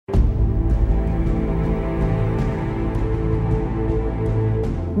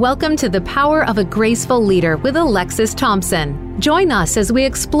Welcome to The Power of a Graceful Leader with Alexis Thompson. Join us as we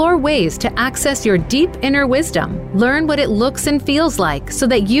explore ways to access your deep inner wisdom, learn what it looks and feels like so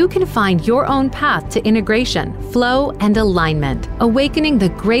that you can find your own path to integration, flow, and alignment, awakening the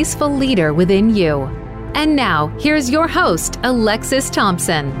graceful leader within you. And now, here's your host, Alexis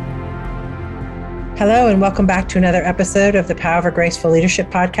Thompson. Hello, and welcome back to another episode of the Power of a Graceful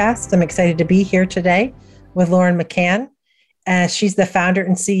Leadership podcast. I'm excited to be here today with Lauren McCann. She's the founder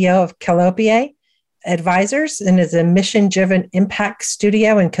and CEO of Calliope Advisors and is a mission-driven impact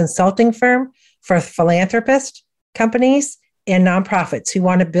studio and consulting firm for philanthropists, companies, and nonprofits who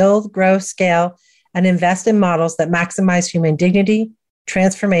want to build, grow, scale, and invest in models that maximize human dignity,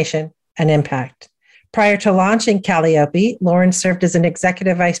 transformation, and impact. Prior to launching Calliope, Lauren served as an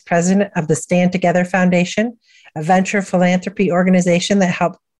executive vice president of the Stand Together Foundation, a venture philanthropy organization that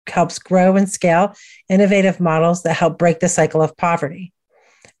helps grow and scale innovative models that help break the cycle of poverty.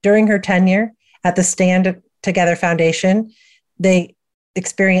 During her tenure at the Stand Together Foundation, they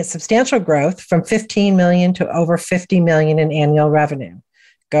experienced substantial growth from 15 million to over 50 million in annual revenue.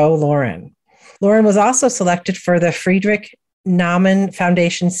 Go, Lauren. Lauren was also selected for the Friedrich Naumann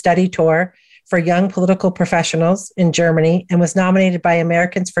Foundation study tour for young political professionals in Germany and was nominated by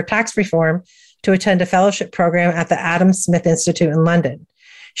Americans for Tax Reform to attend a fellowship program at the Adam Smith Institute in London.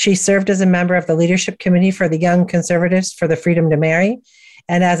 She served as a member of the leadership committee for the Young Conservatives for the Freedom to Marry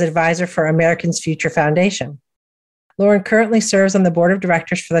and as advisor for Americans Future Foundation. Lauren currently serves on the board of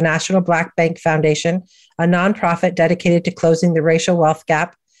directors for the National Black Bank Foundation, a nonprofit dedicated to closing the racial wealth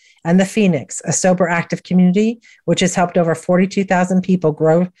gap, and the Phoenix, a sober active community, which has helped over 42,000 people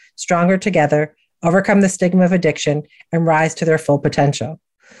grow stronger together, overcome the stigma of addiction, and rise to their full potential.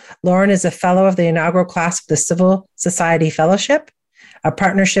 Lauren is a fellow of the inaugural class of the Civil Society Fellowship, a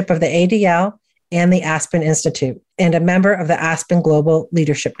partnership of the ADL and the Aspen Institute, and a member of the Aspen Global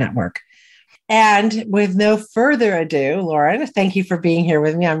Leadership Network. And with no further ado, Lauren, thank you for being here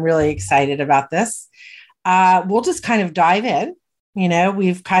with me. I'm really excited about this. We'll just kind of dive in. You know,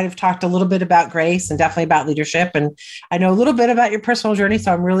 we've kind of talked a little bit about grace and definitely about leadership. And I know a little bit about your personal journey,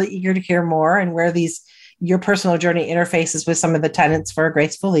 so I'm really eager to hear more and where your personal journey interfaces with some of the tenets for a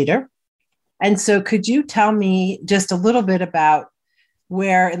graceful leader. And so could you tell me just a little bit about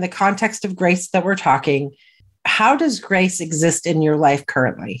where, in the context of grace that we're talking, how does grace exist in your life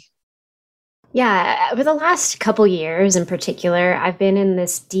currently? Yeah, over the last couple years in particular, I've been in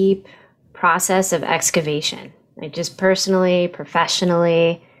this deep process of excavation. Like just personally,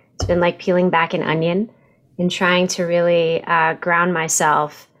 professionally, it's been like peeling back an onion and trying to really ground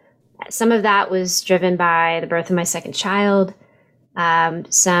myself. Some of that was driven by the birth of my second child.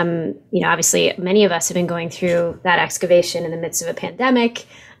 Obviously many of us have been going through that excavation in the midst of a pandemic,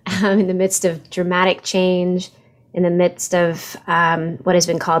 in the midst of dramatic change, in the midst of what has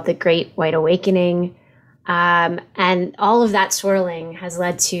been called the Great White Awakening. And all of that swirling has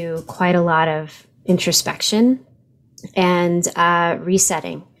led to quite a lot of introspection and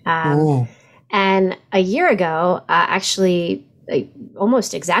resetting. And a year ago,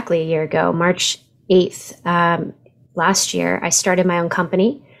 almost exactly a year ago, March 8th, last year, I started my own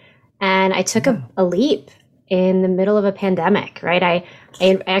company and I took a leap in the middle of a pandemic, right? I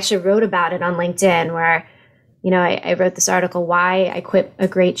actually wrote about it on LinkedIn where, I wrote this article, Why I Quit a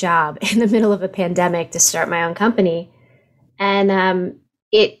Great Job in the Middle of a Pandemic to Start My Own Company. And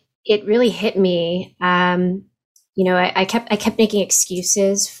it really hit me. I kept making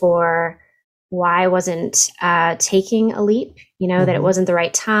excuses for why I wasn't taking a leap, that it wasn't the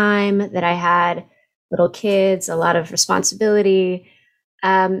right time, that I had little kids, a lot of responsibility.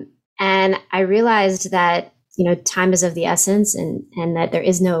 And I realized that, time is of the essence and that there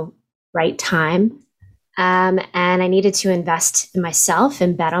is no right time. And I needed to invest in myself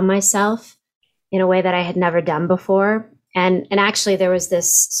and bet on myself in a way that I had never done before. And actually there was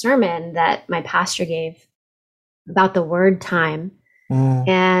this sermon that my pastor gave about the word time.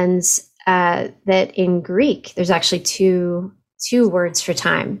 And that in Greek, there's actually two words for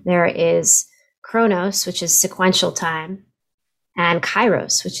time. There is chronos, which is sequential time, and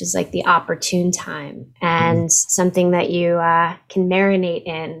kairos, which is like the opportune time and something that you can marinate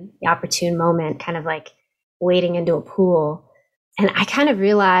in, the opportune moment, kind of like wading into a pool. And I kind of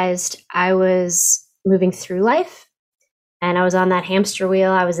realized I was moving through life and I was on that hamster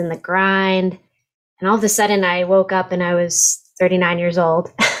wheel. I was in the grind. And all of a sudden I woke up and I was 39 years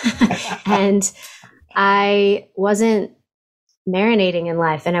old and I wasn't marinating in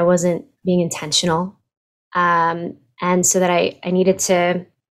life and I wasn't being intentional. And so that I needed to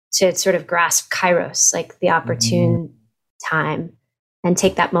sort of grasp kairos, like the opportune time, and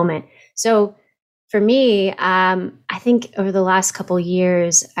take that moment. So for me, I think over the last couple of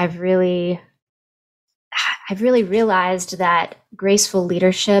years, I've really realized that graceful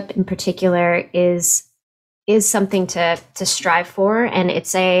leadership in particular is something to strive for. And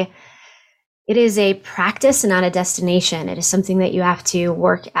it is a practice and not a destination. It is something that you have to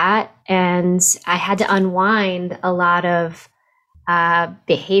work at. And I had to unwind a lot of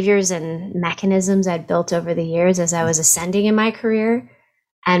behaviors and mechanisms I'd built over the years as I was ascending in my career.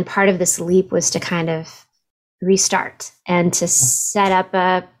 And part of this leap was to kind of restart and to set up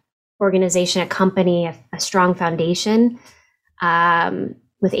a organization, a company, a strong foundation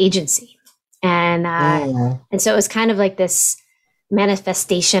with agency. And so it was kind of like this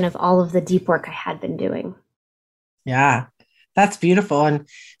manifestation of all of the deep work I had been doing. Yeah, that's beautiful. And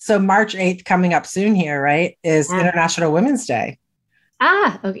so March 8th coming up soon here, right, is International Women's Day.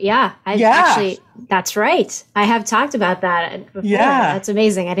 Yeah. Actually, that's right. I have talked about that before. Yeah. That's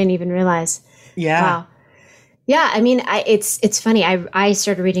amazing. I didn't even realize. Yeah. Wow. Yeah. I mean, it's funny. I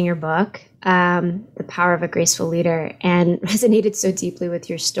started reading your book, The Power of a Graceful Leader, and resonated so deeply with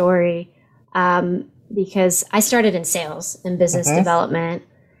your story because I started in sales and business development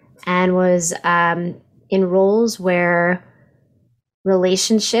and was in roles where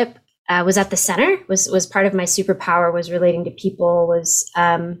relationship was at the center, was part of my superpower, was relating to people, was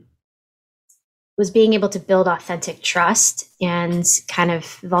being able to build authentic trust and kind of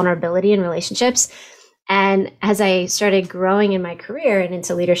vulnerability in relationships. And as I started growing in my career and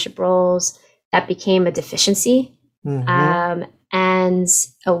into leadership roles, that became a deficiency and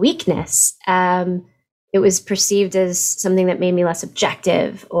a weakness. It was perceived as something that made me less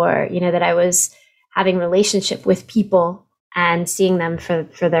objective, or, that I was having relationship with people and seeing them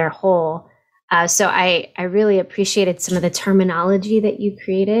for their whole. So I really appreciated some of the terminology that you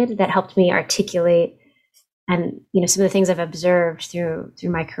created that helped me articulate and, some of the things I've observed through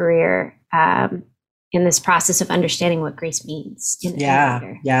my career in this process of understanding what grace means. Yeah.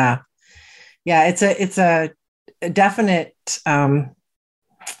 It's a definite,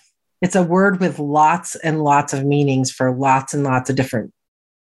 it's a word with lots and lots of meanings for lots and lots of different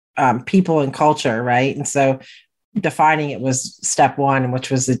people and culture, right? And so defining it was step one,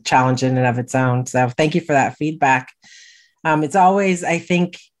 which was a challenge in and of its own. So thank you for that feedback. It's always, I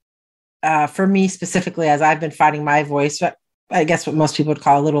think, for me specifically, as I've been finding my voice, I guess what most people would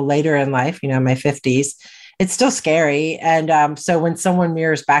call a little later in life, my 50s, it's still scary. And so when someone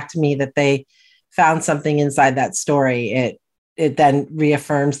mirrors back to me that they found something inside that story, it then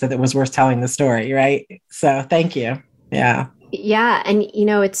reaffirms that it was worth telling the story, right? So thank you. Yeah. Yeah. And,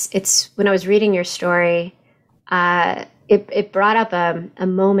 it's when I was reading your story, it brought up a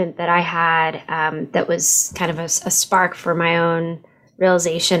moment that I had that was kind of a spark for my own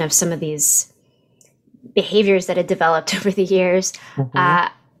realization of some of these behaviors that had developed over the years.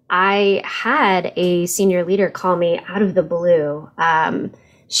 I had a senior leader call me out of the blue.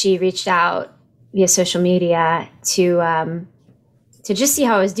 She reached out via social media to just see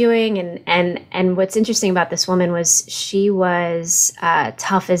how I was doing. And what's interesting about this woman was she was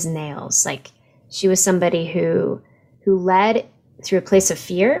tough as nails. Like, she was somebody who led through a place of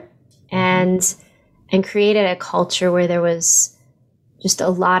fear and created a culture where there was just a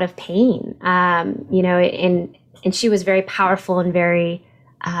lot of pain. And she was very powerful and very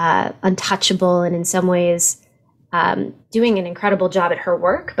untouchable, and in some ways doing an incredible job at her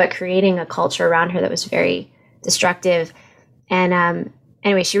work, but creating a culture around her that was very destructive. And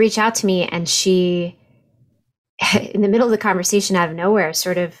anyway, she reached out to me, and she, in the middle of the conversation, out of nowhere,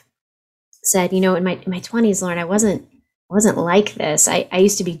 sort of said, in my 20s, Lauren, I wasn't like this. I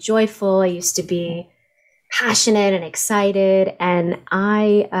used to be joyful. I used to be passionate and excited. And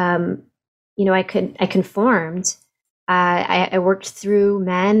I conformed. I worked through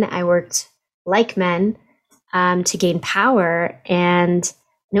men. I worked like men to gain power. And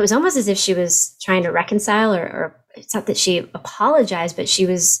it was almost as if she was trying to reconcile, or it's not that she apologized, but she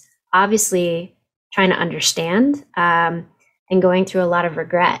was obviously trying to understand and going through a lot of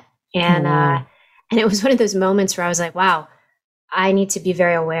regret. And it was one of those moments where I was like, wow, I need to be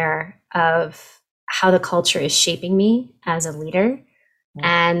very aware of how the culture is shaping me as a leader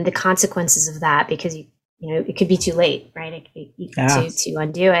and the consequences of that, because it could be too late, right? It could be to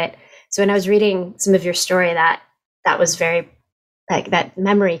undo it. So when I was reading some of your story, that was very, like, that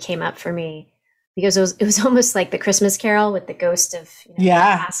memory came up for me, because it was almost like the Christmas Carol with the ghost of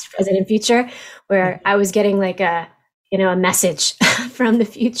past, present, and future, where I was getting like a message from the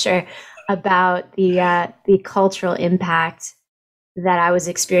future about the cultural impact that I was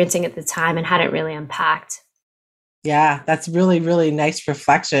experiencing at the time and hadn't really unpacked. Yeah, that's really, really nice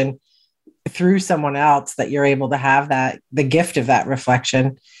reflection through someone else, that you're able to have the gift of that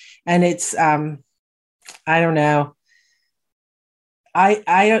reflection. And it's, I don't know.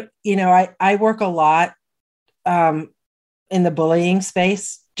 I work a lot in the bullying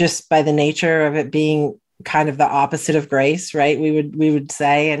space just by the nature of it being kind of the opposite of grace, right? We would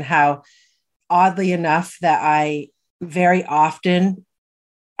say, and how oddly enough that I very often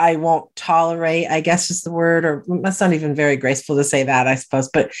I won't tolerate, I guess is the word, or that's not even very graceful to say that, I suppose,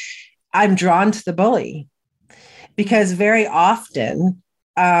 but I'm drawn to the bully because very often,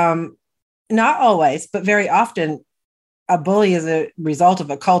 not always, but very often, a bully is a result of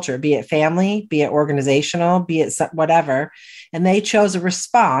a culture, be it family, be it organizational, be it whatever. And they chose a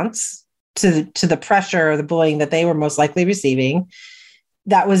response to the pressure or the bullying that they were most likely receiving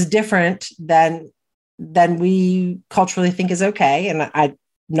that was different than we culturally think is okay. And I'm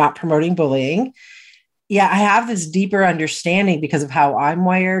not promoting bullying. Yeah, I have this deeper understanding because of how I'm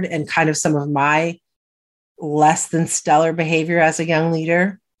wired and kind of some of my less than stellar behavior as a young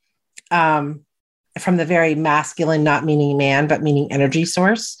leader. From the very masculine, not meaning man, but meaning energy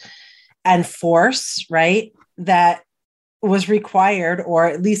source and force, right? That was required or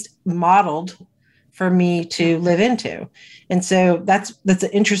at least modeled for me to live into. And so that's an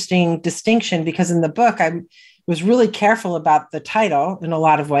interesting distinction because in the book, I was really careful about the title in a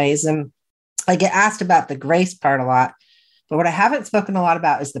lot of ways. And I get asked about the grace part a lot, but what I haven't spoken a lot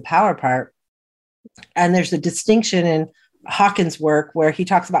about is the power part. And there's a distinction in Hawkins' work where he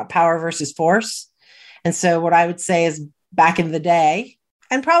talks about power versus force. And so what I would say is back in the day,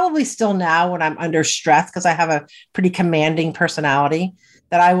 and probably still now when I'm under stress, because I have a pretty commanding personality,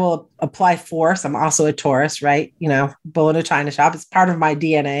 that I will apply force. I'm also a Taurus, right? Bull in a china shop. It's part of my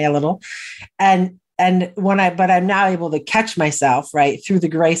DNA a little. And but I'm now able to catch myself, right, through the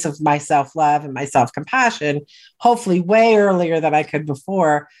grace of my self-love and my self-compassion, hopefully way earlier than I could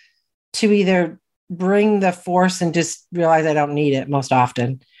before, to either bring the force and just realize I don't need it most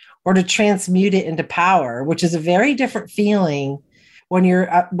often, or to transmute it into power, which is a very different feeling when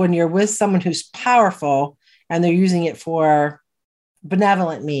you're with someone who's powerful and they're using it for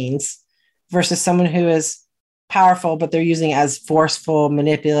benevolent means versus someone who is powerful, but they're using it as forceful,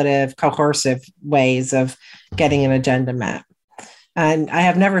 manipulative, coercive ways of getting an agenda met. And I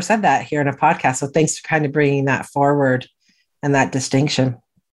have never said that here in a podcast. So thanks for kind of bringing that forward and that distinction.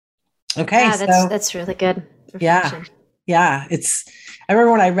 Okay. Yeah, that's really good. Reflection. Yeah. I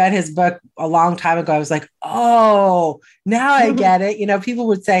remember when I read his book a long time ago, I was like, oh, now I get it. People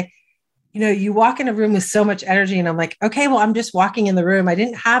would say, you walk in a room with so much energy. And I'm like, okay, well, I'm just walking in the room. I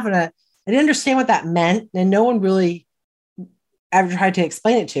didn't understand what that meant. And no one really ever tried to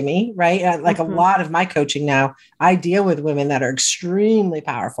explain it to me. Right. Like a lot of my coaching now, I deal with women that are extremely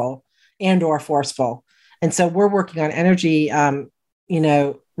powerful and or forceful. And so we're working on energy,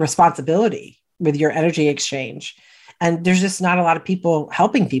 responsibility with your energy exchange. And there's just not a lot of people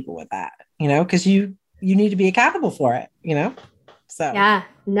helping people with that, because you need to be accountable for it, So yeah,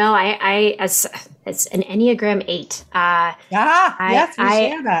 no, I as an Enneagram 8. Yes, we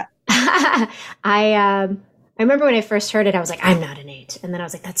share that. I remember when I first heard it, I was like, I'm not an 8, and then I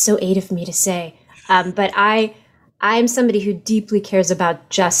was like, that's so 8 of me to say. But I'm somebody who deeply cares about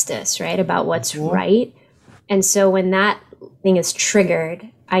justice, right? About what's right, and so when that thing is triggered,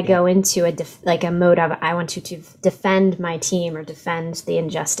 I go into a mode of I want to defend my team or defend the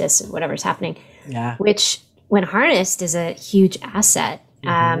injustice of whatever's happening. Yeah. Which, when harnessed, is a huge asset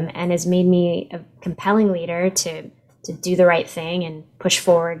and has made me a compelling leader to do the right thing and push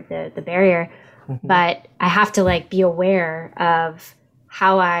forward the barrier. But I have to be aware of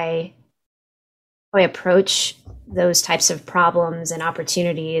how I approach those types of problems and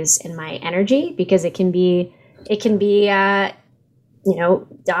opportunities in my energy, because it can be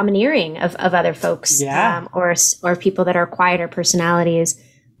domineering of other folks, or people that are quieter personalities.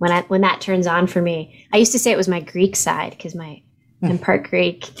 When that turns on for me, I used to say it was my Greek side, because I'm part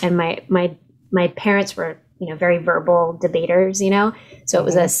Greek, and my parents were very verbal debaters, so it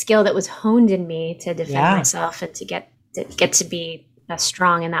was a skill that was honed in me to defend myself and to get to be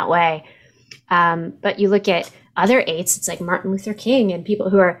strong in that way. But you look at other 8s, it's like Martin Luther King and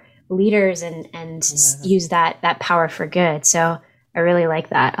people who are leaders and use that power for good. So I really like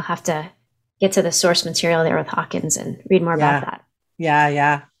that. I'll have to get to the source material there with Hawkins and read more about that.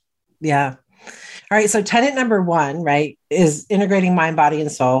 Yeah. All right. So tenet number 1, right, is integrating mind, body,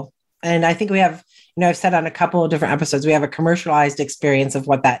 and soul. And I think we have, I've said on a couple of different episodes, we have a commercialized experience of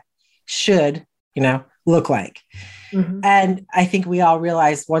what that should, look like. And I think we all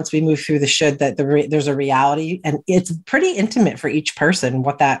realize once we move through the should that there's a reality, and it's pretty intimate for each person,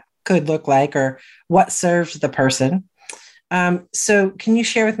 what that could look like or what serves the person. So can you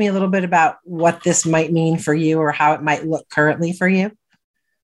share with me a little bit about what this might mean for you or how it might look currently for you?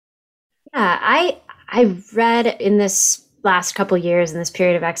 Yeah, I read in this last couple years, in this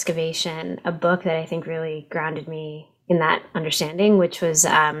period of excavation, a book that I think really grounded me in that understanding, which was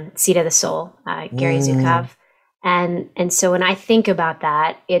Seat of the Soul, Gary Zukov. And so when I think about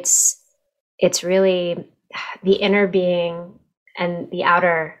that, it's really the inner being and the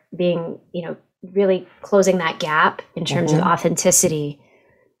outer being, really closing that gap in terms of authenticity.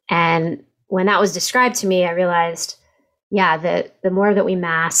 And when that was described to me, I realized, that the more that we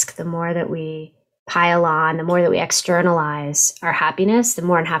mask, the more that we pile on, the more that we externalize our happiness, the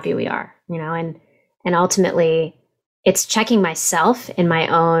more unhappy we are, and ultimately it's checking myself in my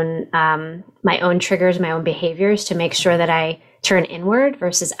own triggers, my own behaviors to make sure that I turn inward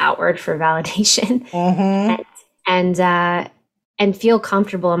versus outward for validation and feel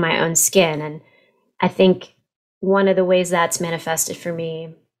comfortable in my own skin. And I think one of the ways that's manifested for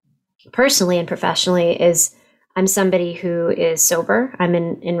me personally and professionally is I'm somebody who is sober. I'm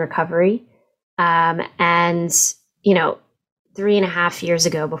in recovery. And 3.5 years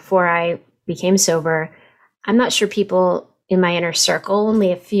ago, before I became sober, I'm not sure people in my inner circle,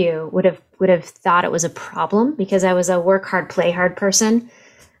 only a few, would have thought it was a problem because I was a work hard, play hard person.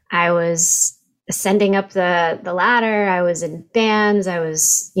 I was ascending up the ladder. I was in bands. I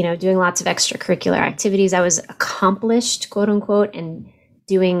was, doing lots of extracurricular activities. I was accomplished, quote unquote, and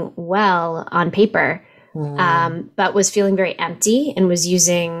doing well on paper, but was feeling very empty and was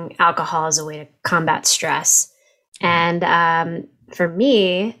using alcohol as a way to combat stress. And for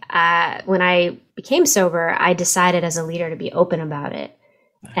me, when I became sober, I decided as a leader to be open about it.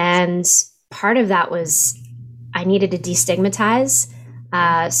 Nice. And part of that was I needed to destigmatize.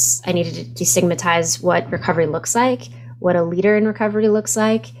 I needed to destigmatize what recovery looks like, what a leader in recovery looks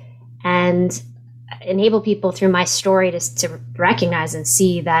like, and enable people through my story to recognize and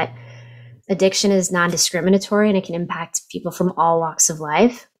see that addiction is non-discriminatory and it can impact people from all walks of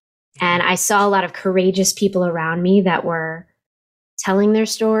life. And I saw a lot of courageous people around me that were telling their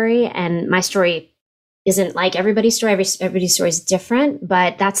story, and my story isn't like everybody's story. Everybody's story is different,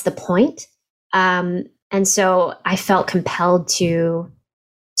 but that's the point. And so I felt compelled to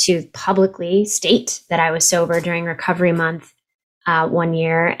publicly state that I was sober during Recovery Month 1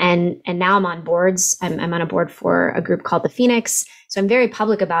 year, and now I'm on boards. I'm on a board for a group called the Phoenix, so I'm very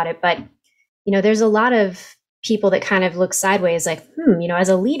public about it. But there's a lot of people that kind of look sideways, like, as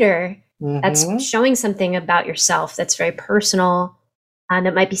a leader, that's showing something about yourself that's very personal.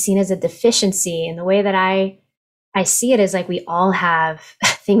 That might be seen as a deficiency. And the way that I see it is like we all have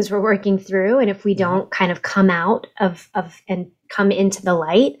things we're working through. And if we don't kind of come out of and come into the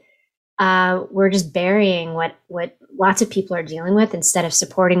light, we're just burying what lots of people are dealing with instead of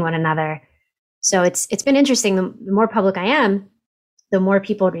supporting one another. So it's been interesting. The more public I am, the more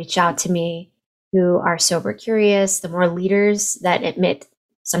people reach out to me who are sober curious, the more leaders that admit,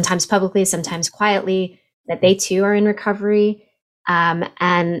 sometimes publicly, sometimes quietly, that they too are in recovery.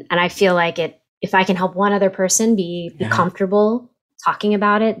 And I feel like if I can help one other person be comfortable talking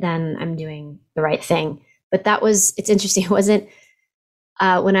about it, then I'm doing the right thing. But it's interesting. It wasn't,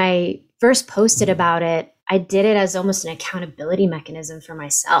 when I first posted about it, I did it as almost an accountability mechanism for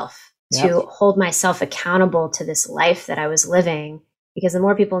myself to hold myself accountable to this life that I was living, because the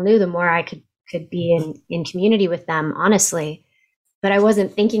more people knew, the more I could be in community with them, honestly. But I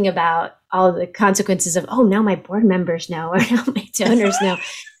wasn't thinking about all the consequences of, now my board members know, or now my donors know.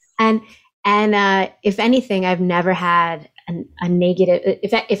 And if anything, I've never had a negative,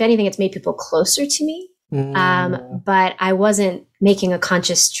 if anything, it's made people closer to me. But I wasn't making a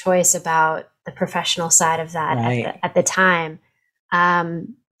conscious choice about the professional side of that at the time.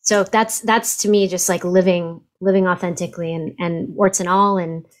 So that's to me, just like living authentically and warts and all,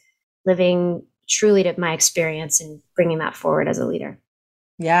 and living truly to my experience and bringing that forward as a leader.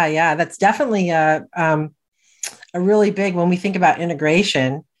 Yeah. That's definitely a really big, when we think about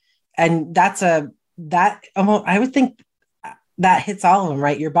integration, and I would think that hits all of them,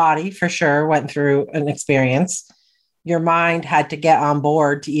 right? Your body for sure went through an experience. Your mind had to get on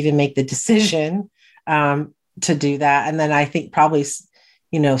board to even make the decision to do that. And then I think probably,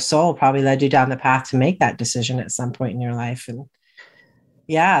 soul probably led you down the path to make that decision at some point in your life. And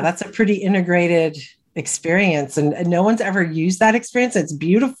that's a pretty integrated experience. And no one's ever used that experience. It's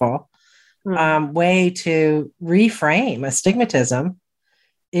beautiful way to reframe a stigmatism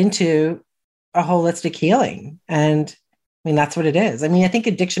into a holistic healing. And I mean, that's what it is. I mean, I think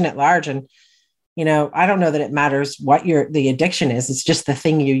addiction at large, and, I don't know that it matters what the addiction is. It's just the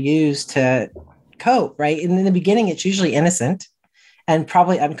thing you use to cope, right? And in the beginning, it's usually innocent and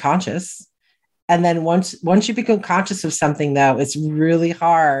probably unconscious. And then once you become conscious of something, though, it's really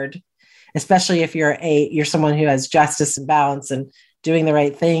hard, especially if you're someone who has justice and balance and doing the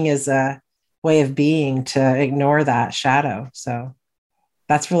right thing is way of being to ignore that shadow. So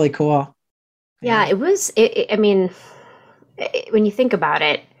that's really cool. Yeah, it was, I mean, when you think about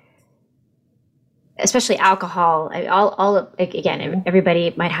it, especially alcohol, again,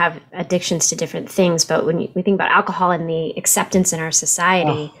 everybody might have addictions to different things, but when we think about alcohol and the acceptance in our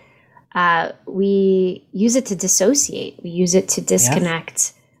society, we use it to dissociate. We use it to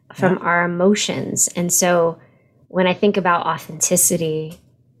disconnect from our emotions. And so when I think about authenticity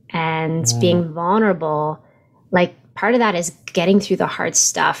and being vulnerable, like part of that is getting through the hard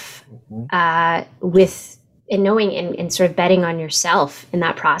stuff and knowing and sort of betting on yourself in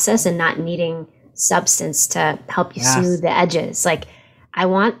that process and not needing substance to help you smooth the edges. Like I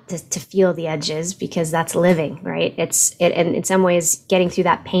want to feel the edges because that's living, right? And in some ways getting through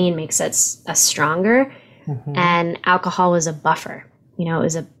that pain makes us stronger. And alcohol was a buffer, it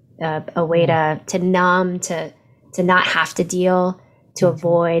was a way to numb, to not have to deal, to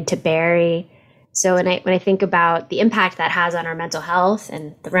avoid, to bury. So when I think about the impact that has on our mental health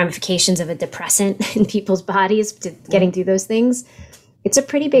and the ramifications of a depressant in people's bodies to getting through those things, it's a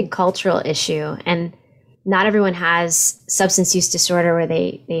pretty big cultural issue. And not everyone has substance use disorder where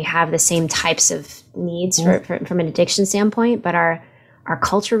they have the same types of needs from an addiction standpoint, but our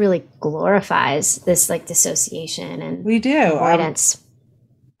culture really glorifies this like dissociation and we do avoidance.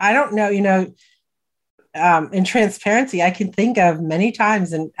 I don't know, in transparency, I can think of many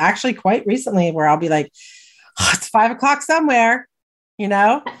times, and actually quite recently, where I'll be like, it's 5:00 somewhere,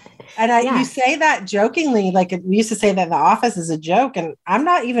 And you say that jokingly, like we used to say that in the office is a joke, and I'm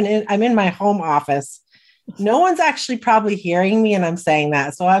not even I'm in my home office. No one's actually probably hearing me, and I'm saying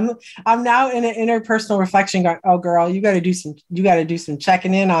that. So I'm now in an interpersonal reflection going, oh girl, you got to do some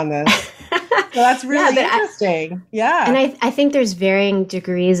checking in on this. So that's really interesting. And I think there's varying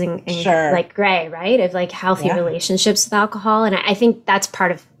degrees in like gray, right? Of like healthy relationships with alcohol. And I think that's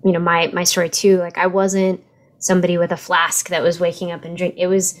part of, my story too. Like I wasn't somebody with a flask that was waking up and drink. It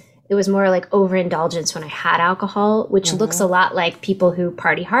was more like overindulgence when I had alcohol, which looks a lot like people who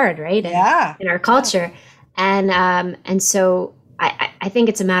party hard, right? In our culture. And so I think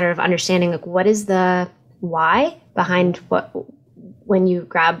it's a matter of understanding like what is the why behind when you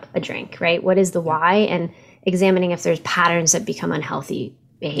grab a drink, right? What is the why? And examining if there's patterns that become unhealthy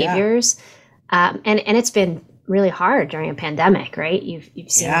behaviors. And it's been really hard during a pandemic, right? You've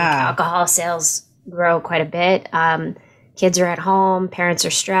seen like alcohol sales grow quite a bit. Kids are at home, parents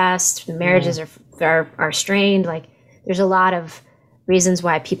are stressed, marriages are strained. Like there's a lot of reasons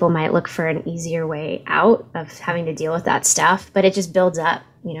why people might look for an easier way out of having to deal with that stuff, but it just builds up,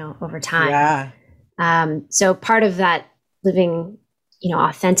 over time. So part of that living,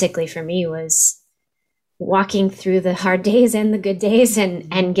 authentically for me was walking through the hard days and the good days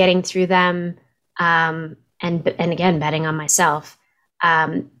and getting through them. And again, betting on myself.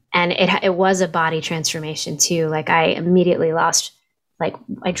 And it was a body transformation too. Like I immediately lost, like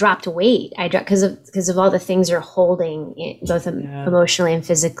I dropped weight. Because of all the things you're holding, both emotionally and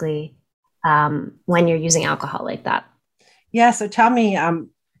physically, when you're using alcohol like that. Yeah. So tell me,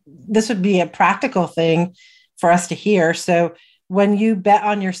 this would be a practical thing for us to hear. So when you bet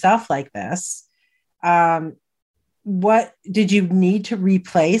on yourself like this, what did you need to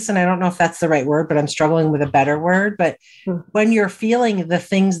replace? And I don't know if that's the right word, but I'm struggling with a better word. But when you're feeling the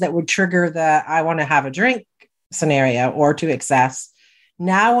things that would trigger the I want to have a drink scenario or to excess,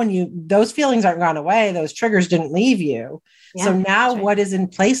 now when those feelings aren't gone away, those triggers didn't leave you. So now what is in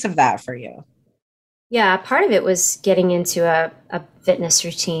place of that for you? Yeah, part of it was getting into a fitness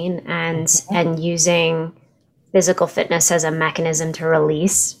routine and using physical fitness as a mechanism to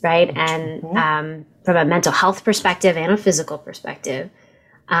release, right? And from a mental health perspective and a physical perspective.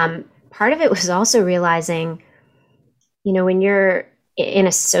 Part of it was also realizing, when you're in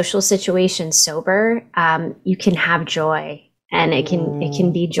a social situation sober, you can have joy and it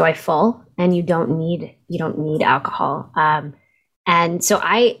can be joyful, and you don't need alcohol. And so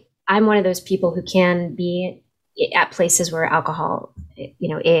I'm one of those people who can be at places where alcohol,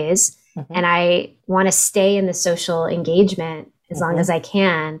 is. And I want to stay in the social engagement as long as I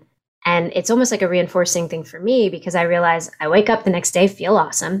can. And it's almost like a reinforcing thing for me because I realize I wake up the next day, feel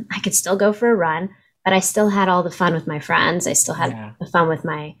awesome. I could still go for a run, but I still had all the fun with my friends. I still had the fun with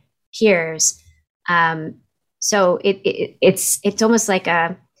my peers. So it's almost like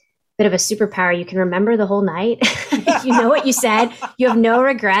a bit of a superpower. You can remember the whole night. You know what you said. You have no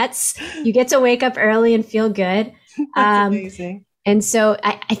regrets. You get to wake up early and feel good. That's amazing. And so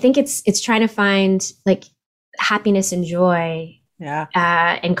I think it's trying to find like happiness and joy,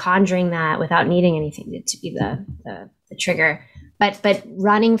 and conjuring that without needing anything to be the trigger. But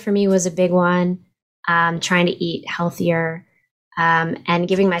running for me was a big one. Trying to eat healthier, and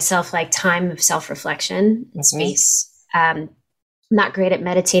giving myself like time of self-reflection and space. I'm not great at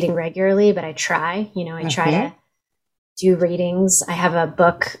meditating regularly, but I try. I try to do readings. I have a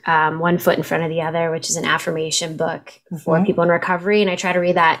book, One Foot in Front of the Other, which is an affirmation book for people in recovery. And I try to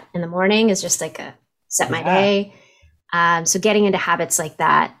read that in the morning is just like a set my day. So getting into habits like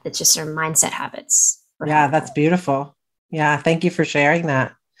that just are mindset habits. Yeah, that's beautiful. Yeah. Thank you for sharing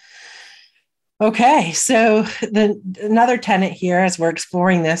that. Okay. So another tenet here as we're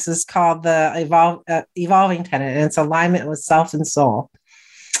exploring this is called the evolving tenet, and it's alignment with self and soul.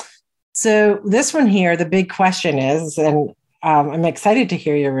 So this one here, the big question is, and I'm excited to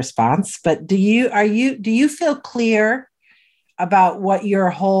hear your response, but do you feel clear about what your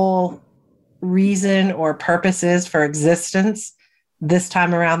whole reason or purpose is for existence this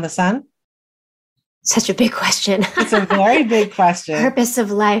time around the sun? Such a big question. It's a very big question. Purpose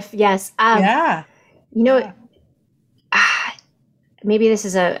of life. Yes. Maybe this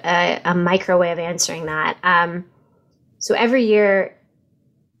is a micro way of answering that. So every year,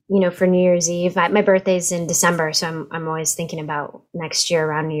 for New Year's Eve, my birthday's in December. So I'm always thinking about next year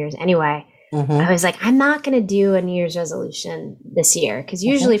around New Year's anyway. I was like, I'm not going to do a New Year's resolution this year. Cause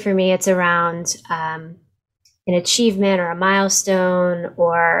usually for me, it's around, an achievement or a milestone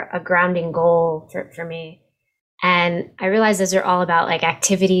or a grounding goal for me. And I realized those are all about like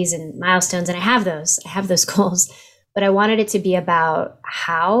activities and milestones. And I have those goals, but I wanted it to be about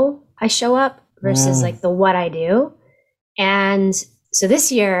how I show up versus like the what I do. And so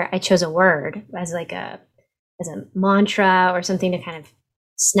this year I chose a word as a mantra or something to kind of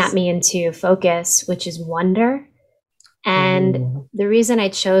snap me into focus, which is wonder. And the reason I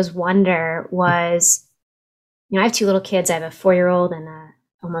chose wonder was, I have two little kids. I have a 4-year-old and a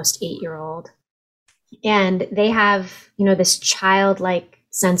almost 8-year-old. And they have, this childlike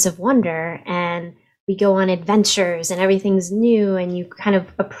sense of wonder. And we go on adventures and everything's new. And you kind of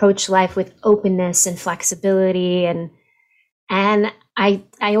approach life with openness and flexibility. And I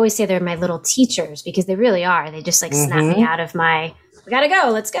always say they're my little teachers because they really are. They just like snap me out of my, we gotta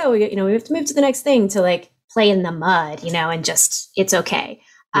go, let's go. We have to move to the next thing to like play in the mud, and just, it's okay.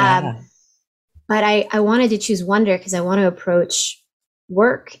 Yeah. But I wanted to choose wonder because I want to approach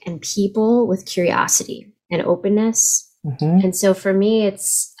work and people with curiosity and openness. And so for me,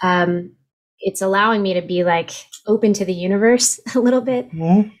 it's allowing me to be like open to the universe a little bit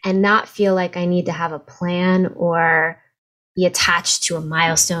and not feel like I need to have a plan or be attached to a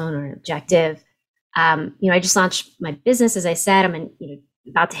milestone or an objective. I just launched my business, as I said. I'm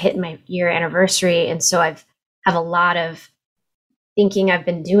about to hit my year anniversary. And so have a lot of thinking I've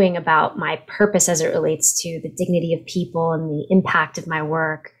been doing about my purpose as it relates to the dignity of people and the impact of my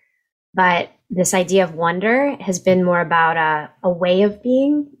work. But this idea of wonder has been more about a way of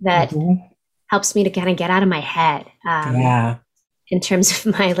being that helps me to kind of get out of my head in terms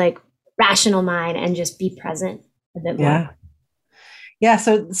of my like rational mind and just be present a bit more. Yeah.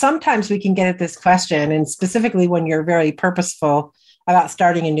 So sometimes we can get at this question, and specifically when you're very purposeful about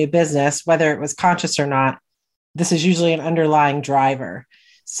starting a new business, whether it was conscious or not, this is usually an underlying driver.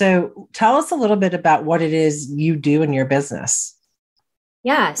 So tell us a little bit about what it is you do in your business.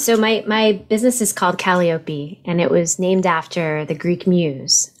 Yeah. So my business is called Calliope, and it was named after the Greek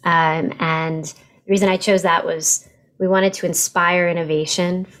muse. And the reason I chose that was we wanted to inspire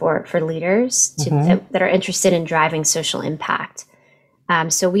innovation for leaders that are interested in driving social impact.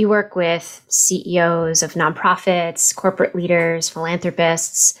 So we work with CEOs of nonprofits, corporate leaders,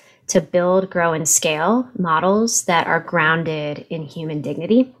 philanthropists, to build, grow, and scale models that are grounded in human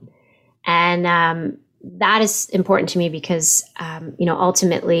dignity. And that is important to me because,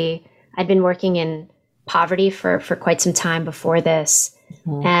 ultimately, I'd been working in poverty for quite some time before this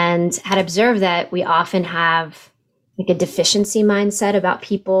and had observed that we often have like a deficiency mindset about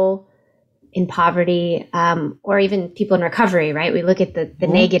people in poverty or even people in recovery, right? We look at the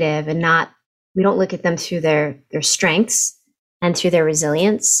negative and we don't look at them through their strengths and through their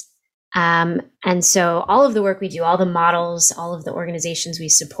resilience. And so all of the work we do, all the models, all of the organizations we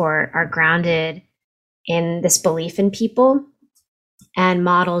support are grounded in this belief in people and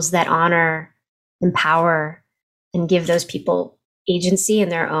models that honor, empower, and give those people agency in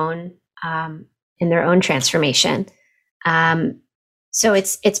their own transformation. So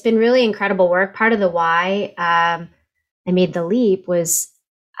it's been really incredible work. Part of the why I made the leap was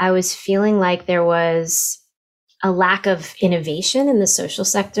I was feeling like there was a lack of innovation in the social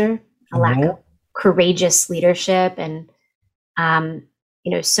sector, a lack of courageous leadership, and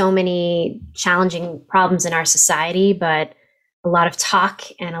so many challenging problems in our society, but a lot of talk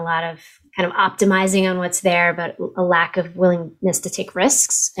and a lot of kind of optimizing on what's there, but a lack of willingness to take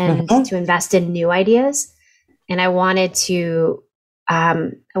risks and to invest in new ideas. I wanted to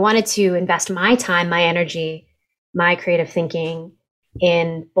invest my time, my energy, my creative thinking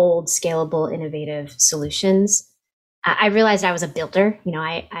in bold, scalable, innovative solutions. I realized I was a builder.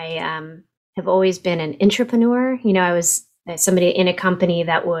 I have always been an entrepreneur. I was somebody in a company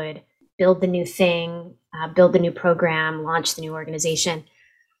that would build the new thing, build the new program, launch the new organization.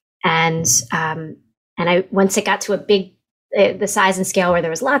 And once it got to the size and scale where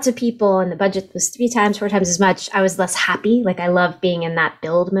there was lots of people and the budget was 3 times, 4 times as much, I was less happy. Like, I love being in that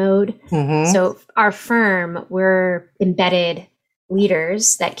build mode. Mm-hmm. So our firm, we're embedded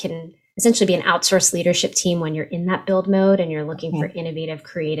leaders that can essentially be an outsourced leadership team when you're in that build mode and you're looking for innovative,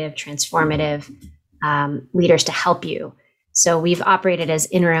 creative, transformative leaders to help you. So we've operated as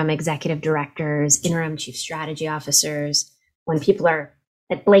interim executive directors, interim chief strategy officers, when people are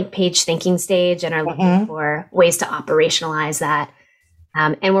at blank page thinking stage and are looking for ways to operationalize that.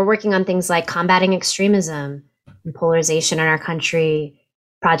 And we're working on things like combating extremism and polarization in our country,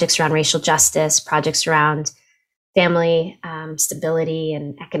 projects around racial justice, projects around family stability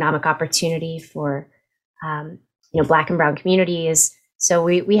and economic opportunity for Black and brown communities. So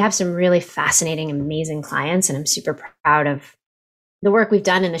we have some really fascinating, amazing clients, and I'm super proud of the work we've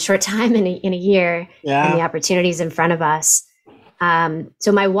done in a short time, in a year, and the opportunities in front of us.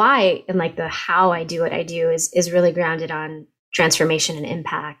 So my why and like the how I do what I do is really grounded on transformation and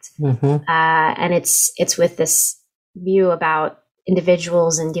impact. And it's with this view about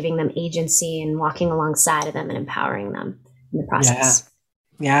individuals and giving them agency and walking alongside of them and empowering them in the process.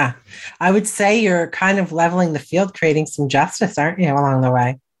 Yeah. I would say you're kind of leveling the field, creating some justice, aren't you, along the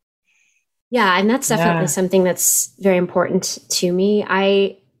way? Yeah. And that's definitely something that's very important to me.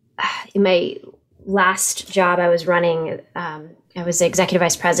 In my last job I was running, I was the executive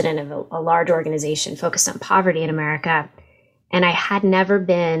vice president of a large organization focused on poverty in America. And I had never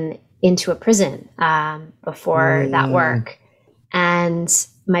been into a prison before that work. And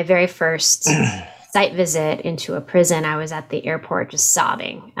my very first site visit into a prison, I was at the airport just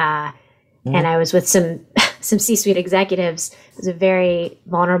sobbing. And I was with some C-suite executives. It was a very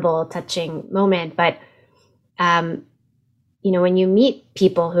vulnerable, touching moment. But, when you meet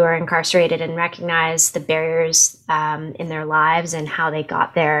people who are incarcerated and recognize the barriers in their lives and how they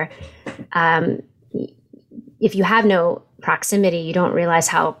got there, if you have no proximity, you don't realize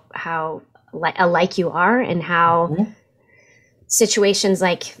how alike you are, and how situations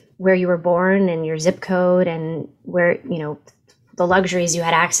like where you were born and your zip code and where, the luxuries you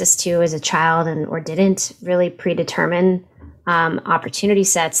had access to as a child or didn't really predetermine opportunity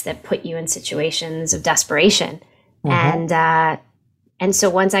sets that put you in situations of desperation. And so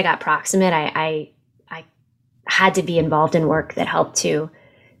once I got proximate, I had to be involved in work that helped to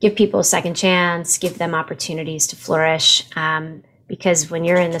give people a second chance, give them opportunities to flourish. Because when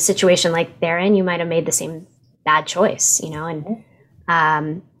you're in a situation like they're in, you might have made the same bad choice,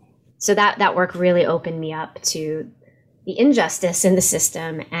 and so that work really opened me up to the injustice in the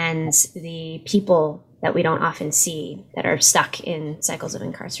system and the people that we don't often see that are stuck in cycles of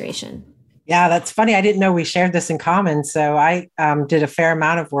incarceration. Yeah, that's funny. I didn't know we shared this in common. So I did a fair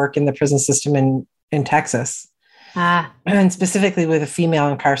amount of work in the prison system in Texas, and specifically with a female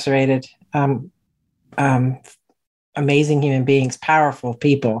incarcerated, amazing human beings, powerful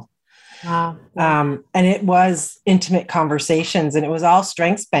people. Wow. And it was intimate conversations, and it was all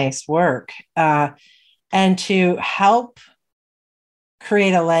strengths-based work. And to help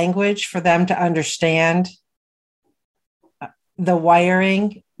create a language for them to understand the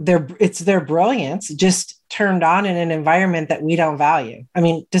wiring, it's their brilliance just turned on in an environment that we don't value. I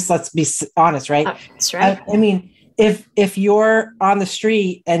mean, just let's be honest, right? That's right. I mean, if you're on the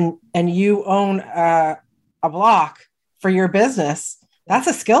street and you own a block for your business, that's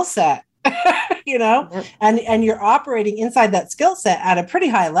a skill set, Yep. and you're operating inside that skill set at a pretty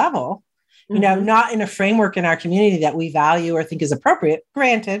high level, not in a framework in our community that we value or think is appropriate.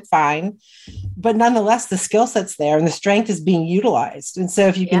 Granted, fine, but nonetheless, the skill set's there and the strength is being utilized. And so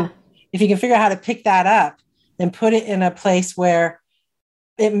if you can figure out how to pick that up and put it in a place where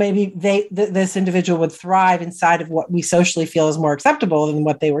it maybe this individual would thrive inside of what we socially feel is more acceptable than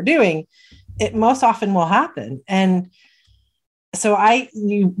what they were doing, it most often will happen. And so I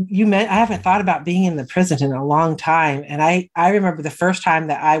haven't thought about being in the prison in a long time. And I remember the first time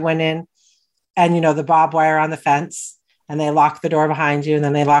that I went in and, the barbed wire on the fence, and they lock the door behind you, and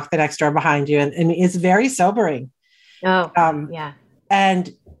then they lock the next door behind you. And it's very sobering. Oh, yeah.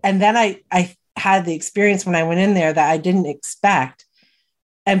 And then I had the experience when I went in there that I didn't expect,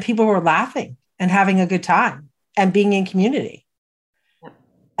 and people were laughing and having a good time and being in community.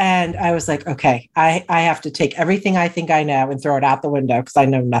 And I was like, okay, I have to take everything I think I know and throw it out the window because I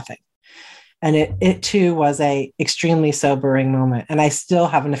know nothing. And it too was a extremely sobering moment. And I still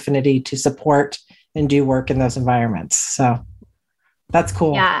have an affinity to support and do work in those environments. So that's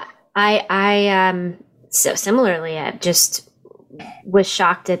cool. Yeah, I so similarly, I just was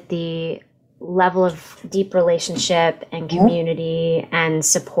shocked at the level of deep relationship and community and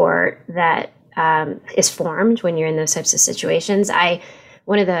support that is formed when you're in those types of situations.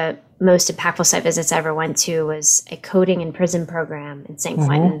 One of the most impactful site visits I ever went to was a coding in prison program in San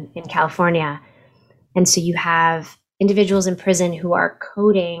Quentin in California. And so you have individuals in prison who are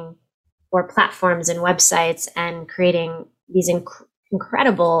coding for platforms and websites and creating these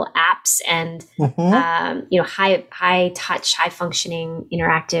incredible apps and high touch, high functioning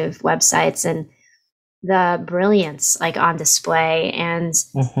interactive websites, and the brilliance like on display, and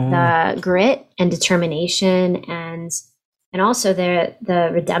the grit and determination, and also the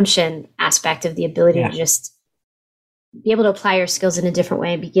redemption aspect of the ability to just be able to apply your skills in a different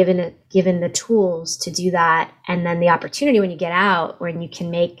way and be given the tools to do that. And then the opportunity when you get out, when you can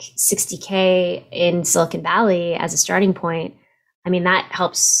make $60K in Silicon Valley as a starting point, I mean, that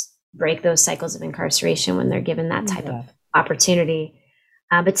helps break those cycles of incarceration when they're given that type of opportunity.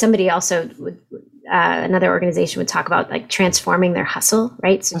 But somebody also another organization would talk about like transforming their hustle,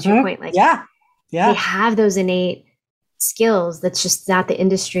 right? So to your point, like they have those innate skills that's just not the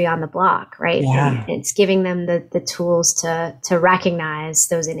industry on the block, right? And it's giving them the tools to recognize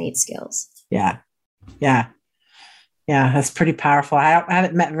those innate skills. That's pretty powerful. I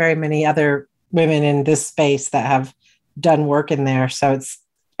haven't met very many other women in this space that have done work in there, so it's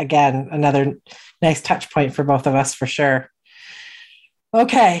again another nice touch point for both of us for sure.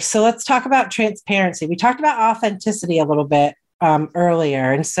 Okay, so let's talk about transparency. We talked about authenticity a little bit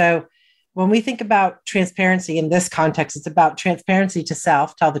earlier, and so when we think about transparency in this context, it's about transparency to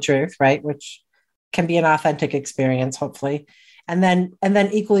self, tell the truth, right? Which can be an authentic experience, hopefully. And then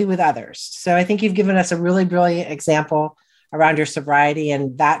equally with others. So I think you've given us a really brilliant example around your sobriety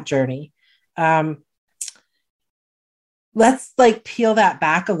and that journey. Let's like peel that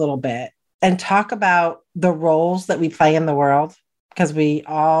back a little bit and talk about the roles that we play in the world. Because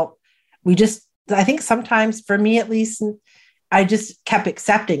I think sometimes, for me at least, I just kept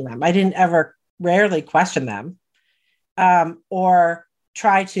accepting them. I didn't rarely question them or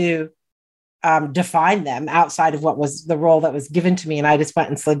try to define them outside of what was the role that was given to me. And I just went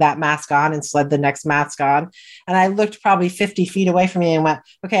and slid that mask on and slid the next mask on. And I looked probably 50 feet away from me and went,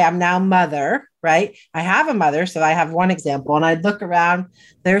 okay, I'm now mother, right? I have a mother. So I have one example. And I'd look around,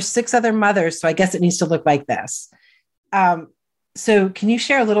 there's 6 other mothers. So I guess it needs to look like this. So can you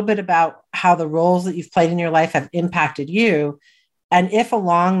share a little bit about how the roles that you've played in your life have impacted you? And if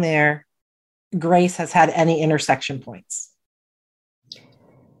along there, grace has had any intersection points?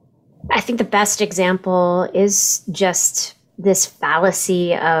 I think the best example is just this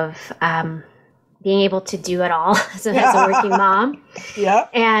fallacy of being able to do it all as a working mom.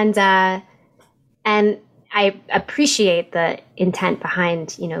 And I appreciate the intent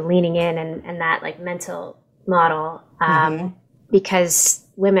behind, leaning in and that like mental model. Because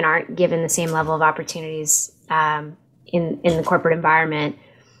women aren't given the same level of opportunities in the corporate environment.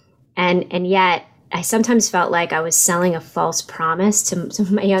 And yet I sometimes felt like I was selling a false promise to some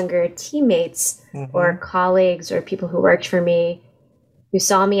of my younger teammates or colleagues or people who worked for me, who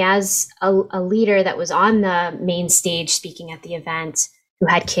saw me as a leader that was on the main stage speaking at the event, who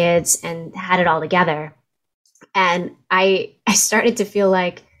had kids and had it all together. And I started to feel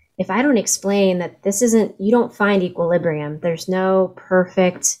like, if I don't explain that you don't find equilibrium, there's no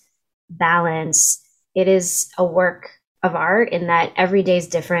perfect balance. It is a work of art in that every day is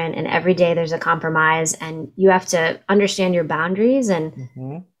different and every day there's a compromise, and you have to understand your boundaries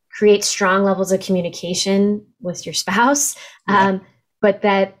and create strong levels of communication with your spouse. But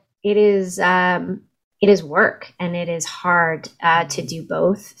that it is work, and it is hard to do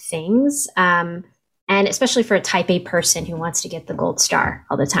both things. And especially for a type A person who wants to get the gold star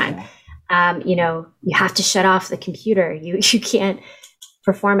all the time. You have to shut off the computer. You can't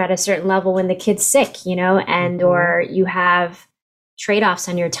perform at a certain level when the kid's sick, and or you have trade-offs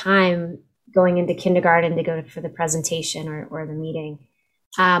on your time going into kindergarten to go for the presentation or the meeting.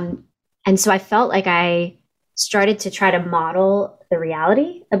 And so I felt like I started to try to model the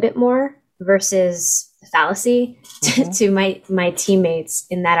reality a bit more versus the fallacy to my teammates,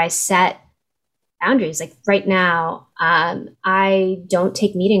 in that I set boundaries. Like right now, I don't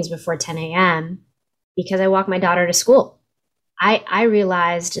take meetings before 10 a.m. because I walk my daughter to school. I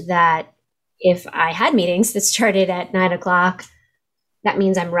realized that if I had meetings that started at 9 o'clock, that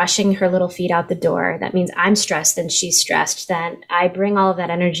means I'm rushing her little feet out the door. That means I'm stressed and she's stressed. Then I bring all of that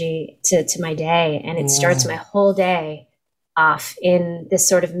energy to my day, and it starts my whole day off in this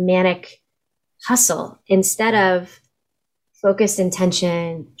sort of manic hustle instead of focused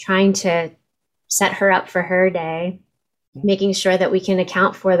intention, trying to set her up for her day, making sure that we can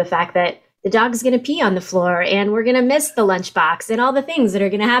account for the fact that the dog's going to pee on the floor and we're going to miss the lunchbox and all the things that are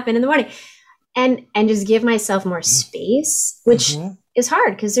going to happen in the morning, and just give myself more space, which is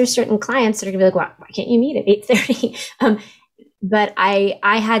hard because there's certain clients that are going to be like, why can't you meet at 8:30? But I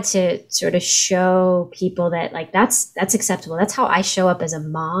had to sort of show people that like, that's acceptable. That's how I show up as a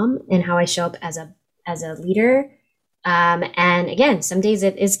mom and how I show up as a leader. And again, some days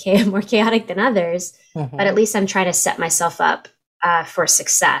it is more chaotic than others, but at least I'm trying to set myself up for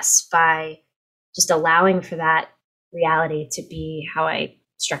success by just allowing for that reality to be how I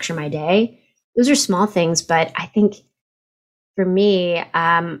structure my day. Those are small things, but I think for me,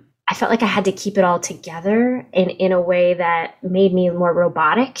 I felt like I had to keep it all together in a way that made me more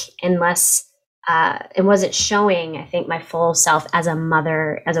robotic and less, and wasn't showing, I think, my full self as a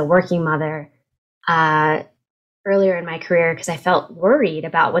mother, as a working mother, earlier in my career, because I felt worried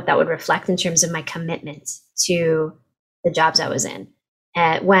about what that would reflect in terms of my commitment to the jobs I was in.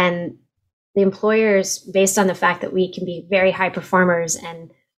 When the employers, based on the fact that we can be very high performers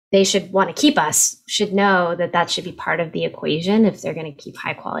and they should want to keep us, should know that that should be part of the equation if they're going to keep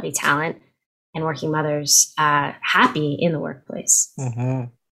high quality talent and working mothers happy in the workplace.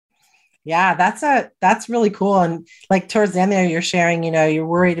 Yeah, that's really cool. And like towards the end there, you're sharing, you're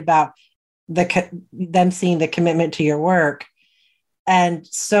worried about them seeing the commitment to your work. And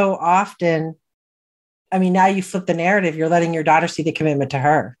so often, I mean, now you flip the narrative, you're letting your daughter see the commitment to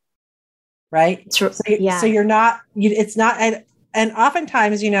her. Right. So you're not, it's not, and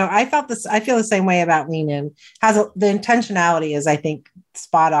oftentimes, I feel the same way about Lean In. The intentionality is, I think,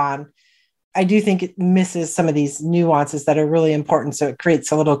 spot on. I do think it misses some of these nuances that are really important. So it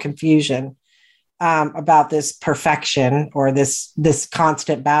creates a little confusion about this perfection or this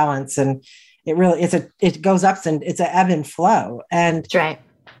constant balance. And it really it goes up and it's an ebb and flow. And that's right.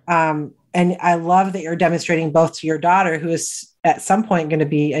 And I love that you're demonstrating both to your daughter, who is at some point going to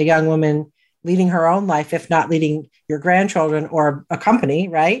be a young woman leading her own life, if not leading your grandchildren or a company,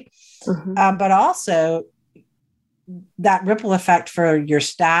 right? But also that ripple effect for your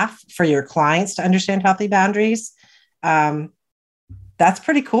staff, for your clients to understand healthy boundaries. That's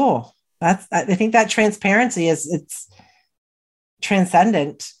pretty cool. I think that transparency it's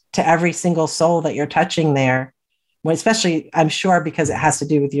transcendent to every single soul that you're touching there. Well, especially, I'm sure, because it has to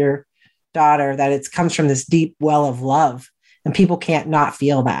do with your daughter, that it comes from this deep well of love, and people can't not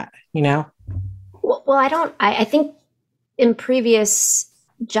feel that, Well, I think in previous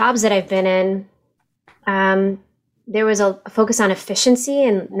jobs that I've been in, there was a focus on efficiency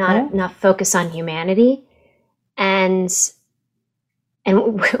and not enough focus on humanity. And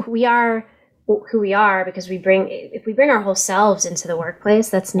we are who we are because if we bring our whole selves into the workplace,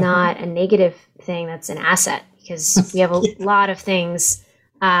 that's not a negative thing, that's an asset, because we have a lot of things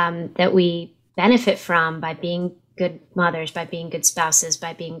that we benefit from by being good mothers, by being good spouses,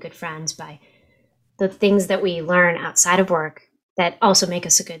 by being good friends, by the things that we learn outside of work that also make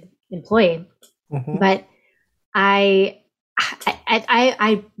us a good employee. But I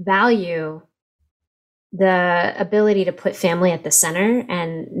value the ability to put family at the center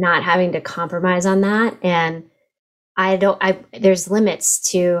and not having to compromise on that. And there's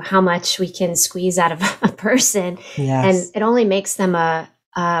limits to how much we can squeeze out of a person. And it only makes them a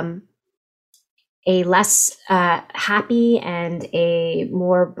less happy and a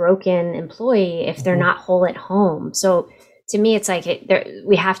more broken employee if they're not whole at home. So to me, it's like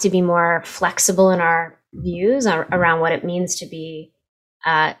we have to be more flexible in our views around what it means to be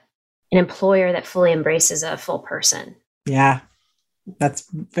an employer that fully embraces a full person. Yeah, that's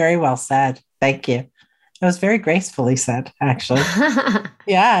very well said. Thank you. It was very gracefully said, actually.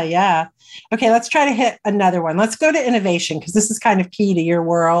 Yeah. Okay, let's try to hit another one. Let's go to innovation, because this is kind of key to your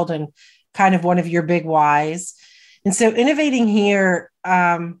world and kind of one of your big whys. And so innovating here,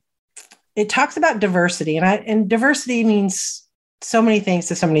 it talks about diversity, and diversity means so many things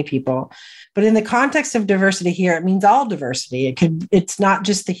to so many people. But in the context of diversity here, it means all diversity. It's not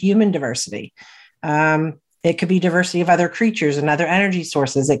just the human diversity. It could be diversity of other creatures and other energy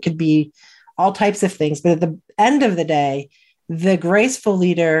sources. It could be all types of things. But at the end of the day, the graceful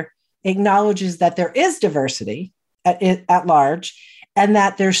leader acknowledges that there is diversity at large, and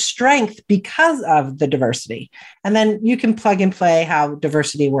that there's strength because of the diversity. And then you can plug and play how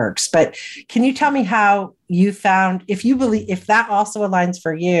diversity works. But can you tell me how you found, if that also aligns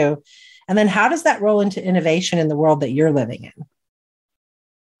for you, and then how does that roll into innovation in the world that you're living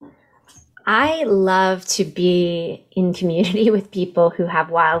in? I love to be in community with people who have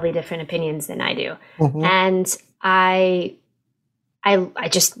wildly different opinions than I do. And I I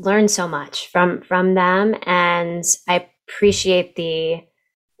just learned so much from them, and I appreciate the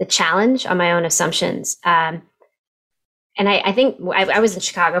challenge on my own assumptions. And I think I was in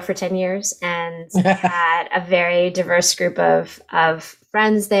Chicago for 10 years and had a very diverse group of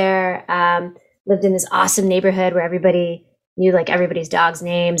friends there. Lived in this awesome neighborhood where everybody knew like everybody's dog's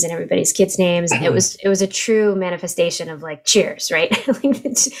names and everybody's kids' names. It was a true manifestation of like Cheers, right?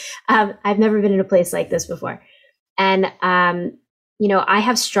 I've never been in a place like this before. And, I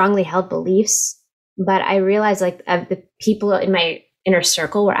have strongly held beliefs, but I realized like the people in my inner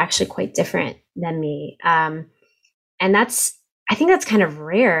circle were actually quite different than me. And I think that's kind of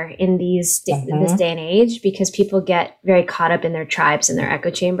rare in this day and age, because people get very caught up in their tribes and their echo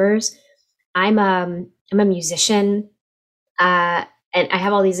chambers. I'm a musician, and I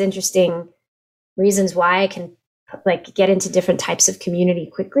have all these interesting reasons why I can like get into different types of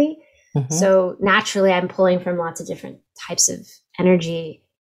community quickly. So naturally, I'm pulling from lots of different types of energy.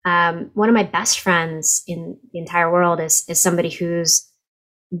 One of my best friends in the entire world is somebody who's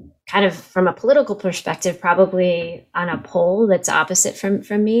kind of from a political perspective, probably on a pole that's opposite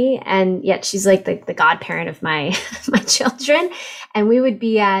from me. And yet she's like the godparent of my children. And we would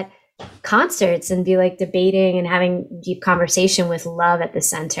be at concerts and be like debating and having deep conversation with love at the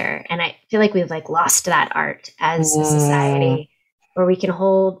center. And I feel like we've like lost that art as a society, where we can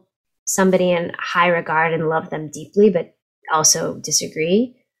hold somebody in high regard and love them deeply, but also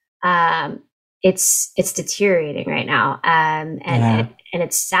disagree. It's deteriorating right now. And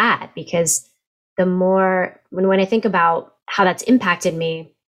it's sad, because the more, when I think about how that's impacted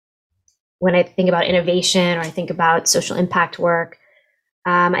me, when I think about innovation or I think about social impact work,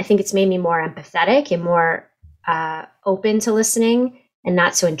 I think it's made me more empathetic and more open to listening and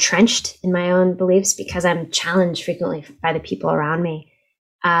not so entrenched in my own beliefs, because I'm challenged frequently by the people around me.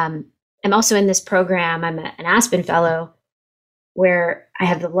 I'm also in this program, I'm an Aspen Fellow, where I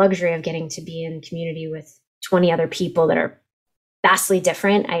have the luxury of getting to be in community with 20 other people that are vastly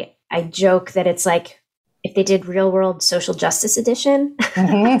different. I joke that it's like if they did Real World Social Justice Edition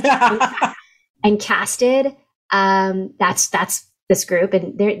and casted, that's this group.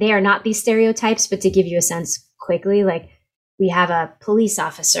 And they are not these stereotypes, but to give you a sense quickly, like we have a police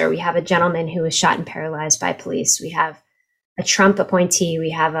officer, we have a gentleman who was shot and paralyzed by police, we have a Trump appointee,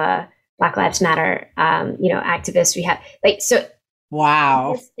 we have a Black Lives Matter, activist, we have like, so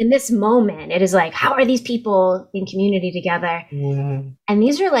wow. In this moment, it is like, how are these people in community together? And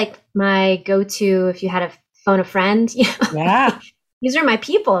these are like my go-to, if you had to phone a friend, Yeah. These are my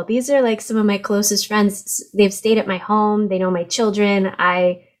people. These are like some of my closest friends. They've stayed at my home. They know my children.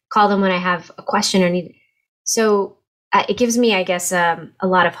 I call them when I have a question or need. So it gives me, I guess, a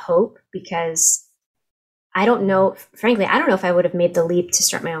lot of hope, because I don't know, frankly, I don't know if I would have made the leap to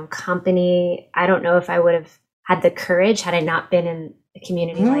start my own company. I don't know if I would have had the courage had I not been in a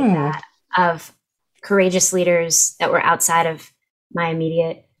community like that of courageous leaders that were outside of my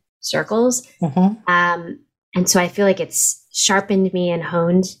immediate circles. And so I feel like it's sharpened me and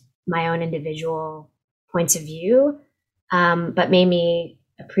honed my own individual points of view, but made me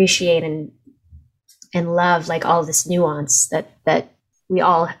appreciate and love like all this nuance that we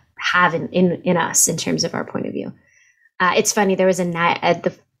all have in us in terms of our point of view. It's funny, there was a night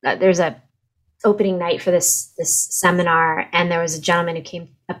there's a opening night for this seminar, and there was a gentleman who came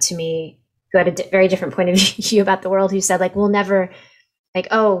up to me who had a very different point of view about the world, who said like, we'll never, like,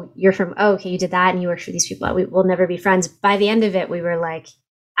 oh, you're from, oh, okay, you did that and you worked for these people, we'll never be friends. By the end of it, we were like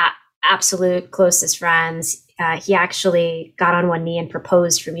absolute closest friends. He actually got on one knee and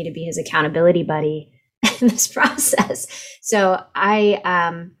proposed for me to be his accountability buddy in this process. So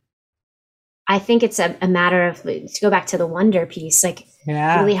I think it's a matter of, to go back to the wonder piece, like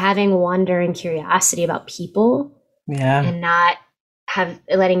really having wonder and curiosity about people, and not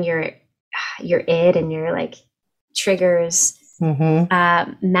letting your id and your like triggers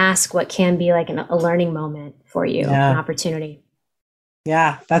mask what can be like a learning moment for you, an opportunity.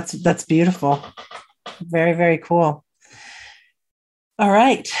 Yeah, that's beautiful. Very, very cool. All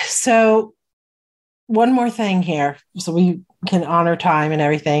right. So one more thing here, so we can honor time and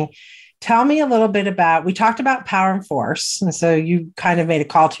everything. Tell me a little bit about, we talked about power and force. And so you kind of made a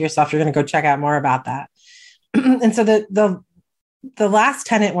call to yourself. You're going to go check out more about that. And so the last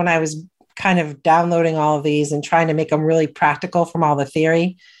tenet, when I was kind of downloading all of these and trying to make them really practical from all the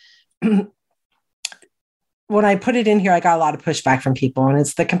theory, when I put it in here, I got a lot of pushback from people, and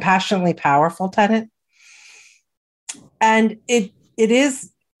it's the compassionately powerful tenet. And it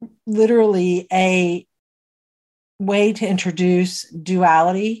is literally a way to introduce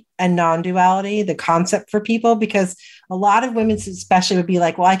duality and non-duality, the concept for people, because a lot of women especially would be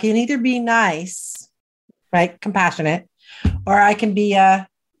like, well, I can either be nice, right, compassionate, or I can be a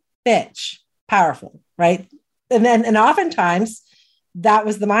bitch, powerful, right? And oftentimes that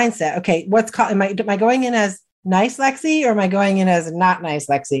was the mindset. Okay, am I going in as nice Lexi, or am I going in as not nice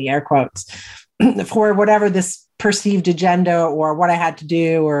Lexi, air quotes, for whatever this perceived agenda or what I had to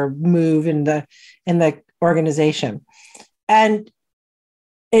do or move in the organization. And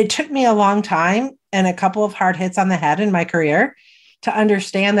it took me a long time and a couple of hard hits on the head in my career to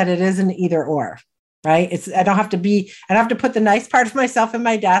understand that it isn't either or, right? I don't have to put the nice part of myself in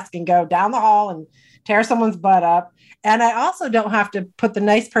my desk and go down the hall and tear someone's butt up. And I also don't have to put the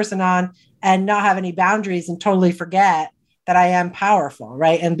nice person on and not have any boundaries and totally forget that I am powerful,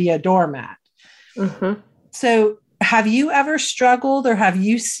 right? And be a doormat. Mm-hmm. So have you ever struggled, or have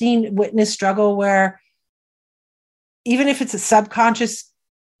you witnessed struggle where even if it's a subconscious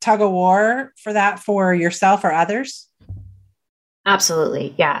tug of war for yourself or others?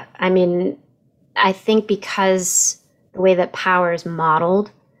 Absolutely. Yeah. I mean, I think because the way that power is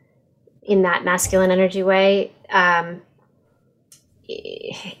modeled in that masculine energy way,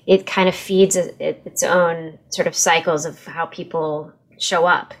 it kind of feeds its own sort of cycles of how people show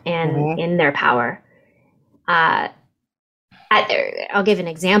up and in their power. I'll give an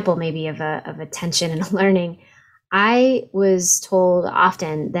example maybe of a tension and a learning. I was told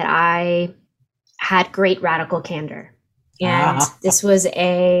often that I had great radical candor, and this was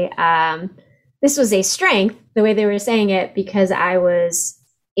a strength, the way they were saying it, because I was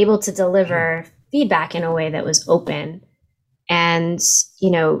able to deliver feedback in a way that was open. And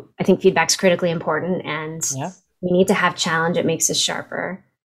I think feedback's critically important, and we need to have challenge. It makes us sharper,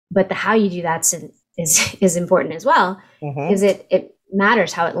 but the how you do that is important as well, because it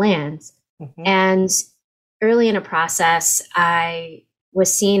matters how it lands. And early in a process, I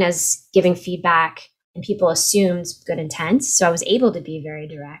was seen as giving feedback, and people assumed good intent. So I was able to be very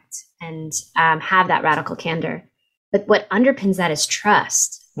direct and have that radical candor. But what underpins that is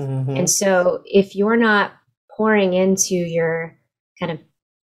trust. And so if you're not pouring into your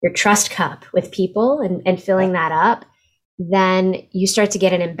trust cup with people and filling that up, then you start to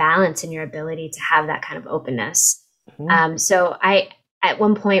get an imbalance in your ability to have that kind of openness. So I, at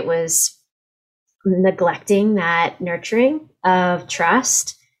one point, was neglecting that nurturing of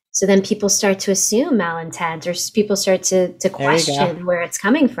trust. So then people start to assume malintent, or people start to question where it's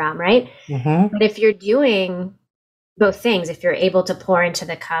coming from, right? But if you're doing both things, if you're able to pour into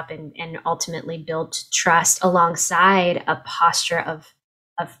the cup and ultimately build trust alongside a posture of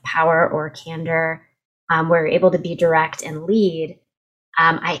power or candor, where you're able to be direct and lead,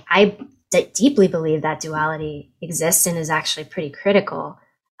 I deeply believe that duality exists and is actually pretty critical.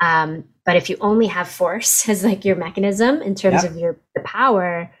 But if you only have force as like your mechanism in terms of the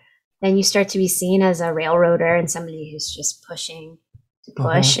power, then you start to be seen as a railroader and somebody who's just pushing to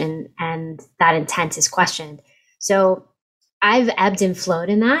push, and that intent is questioned. So I've ebbed and flowed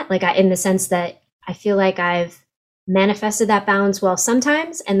in that, in the sense that I feel like I've manifested that balance well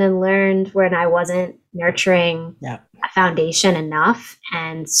sometimes, and then learned when I wasn't nurturing a foundation enough,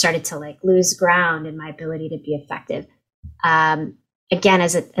 and started to lose ground in my ability to be effective. Again,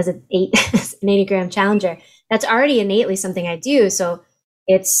 as an Enneagram challenger, that's already innately something I do. So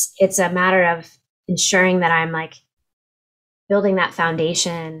it's a matter of ensuring that I'm building that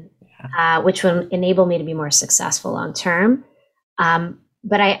foundation, which will enable me to be more successful long term.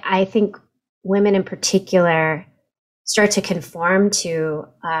 But I think women in particular start to conform to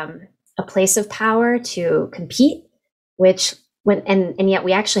a place of power to compete, and yet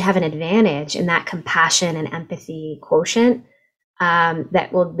we actually have an advantage in that compassion and empathy quotient that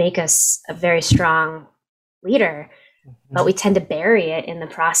will make us a very strong leader. But we tend to bury it in the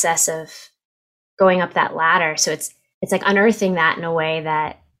process of going up that ladder. So it's unearthing that in a way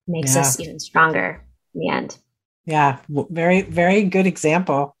that makes us even stronger in the end. Yeah, very, very good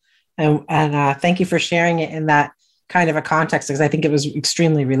example. And thank you for sharing it in that kind of a context, because I think it was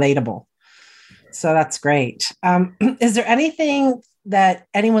extremely relatable. So that's great. Is there anything that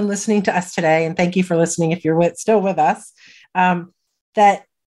anyone listening to us today, and thank you for listening if you're still with us, that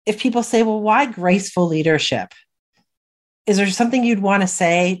if people say, well, why graceful leadership? Is there something you'd want to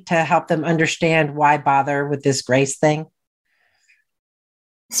say to help them understand why bother with this grace thing?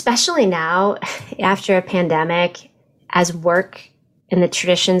 Especially now, after a pandemic, as work and the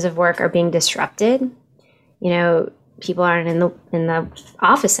traditions of work are being disrupted, people aren't in the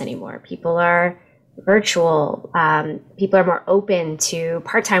office anymore. People are virtual. People are more open to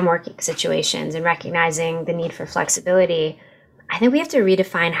part-time working situations and recognizing the need for flexibility. I think we have to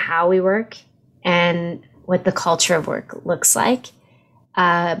redefine how we work and what the culture of work looks like.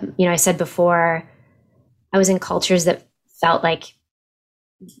 I said before, I was in cultures that felt like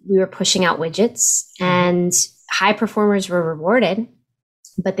we were pushing out widgets, and high performers were rewarded,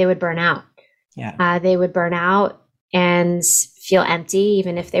 but they would burn out. Yeah. They would burn out and feel empty,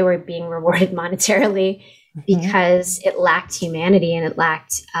 even if they were being rewarded monetarily, because it lacked humanity and it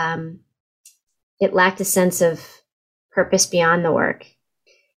lacked a sense of purpose beyond the work.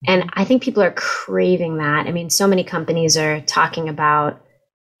 And I think people are craving that. I mean, so many companies are talking about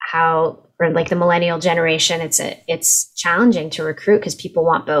how, for like the millennial generation, it's challenging to recruit because people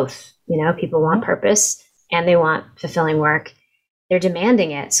want both. People want purpose and they want fulfilling work. They're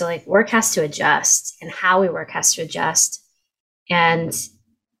demanding it. So like work has to adjust and how we work has to adjust. And,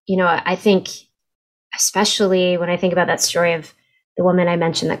 I think, especially when I think about that story of the woman I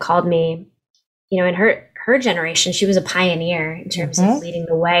mentioned that called me, in her generation, she was a pioneer in terms of leading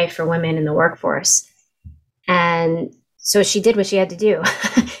the way for women in the workforce. And so she did what she had to do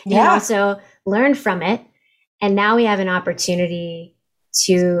and also learned from it. And now we have an opportunity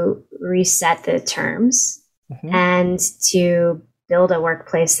to reset the terms and to build a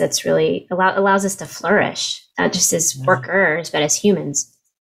workplace that's really allows us to flourish, not just as workers, but as humans.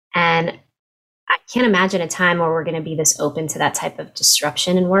 And I can't imagine a time where we're going to be this open to that type of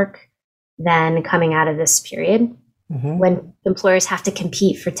disruption in work than coming out of this period when employers have to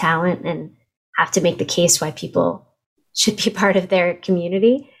compete for talent and have to make the case why people should be part of their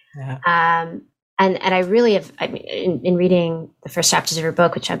community. Yeah. And I really have, in reading the first chapters of your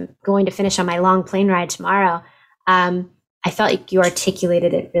book, which I'm going to finish on my long plane ride tomorrow, I felt like you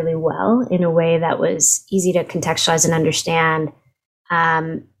articulated it really well in a way that was easy to contextualize and understand.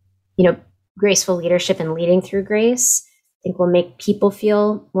 Graceful leadership and leading through grace, I think, will make people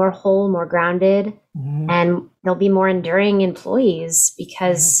feel more whole, more grounded, and they'll be more enduring employees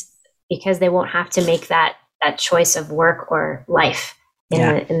because they won't have to make that choice of work or life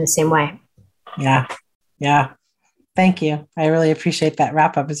in the same way. Yeah. Yeah. Thank you. I really appreciate that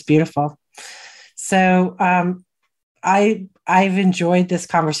wrap up. It's beautiful. So, I've enjoyed this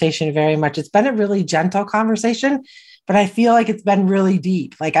conversation very much. It's been a really gentle conversation, but I feel like it's been really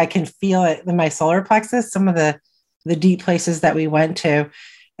deep. Like I can feel it in my solar plexus, some of the deep places that we went to.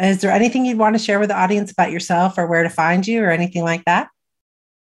 Is there anything you'd want to share with the audience about yourself or where to find you or anything like that?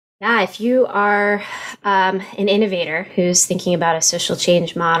 Yeah, if you are an innovator who's thinking about a social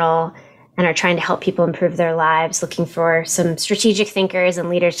change model and are trying to help people improve their lives, looking for some strategic thinkers and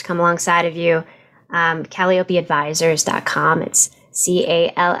leaders to come alongside of you, CalliopeAdvisors.com. It's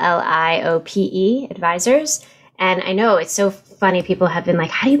CALLIOPE Advisors. And I know it's so funny. People have been like,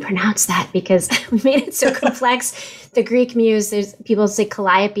 how do you pronounce that? Because we made it so complex. The Greek muse, there's people say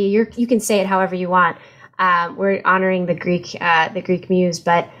Calliope. You can say it however you want. We're honoring the Greek muse,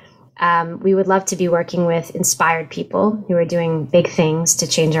 but we would love to be working with inspired people who are doing big things to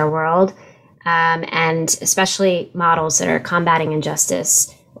change our world, and especially models that are combating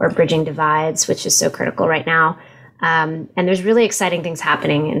injustice or bridging divides, which is so critical right now. And there's really exciting things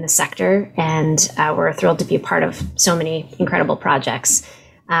happening in the sector, and we're thrilled to be a part of so many incredible projects.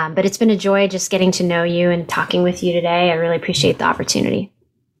 But it's been a joy just getting to know you and talking with you today. I really appreciate the opportunity.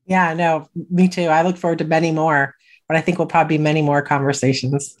 Yeah, no, me too. I look forward to many more, but I think we'll probably be many more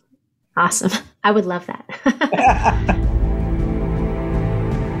conversations. Awesome. I would love that.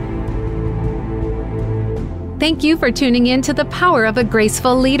 Thank you for tuning in to The Power of a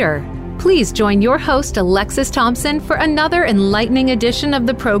Graceful Leader. Please join your host, Alexis Thompson, for another enlightening edition of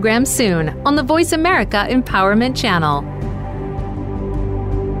the program soon on the Voice America Empowerment Channel.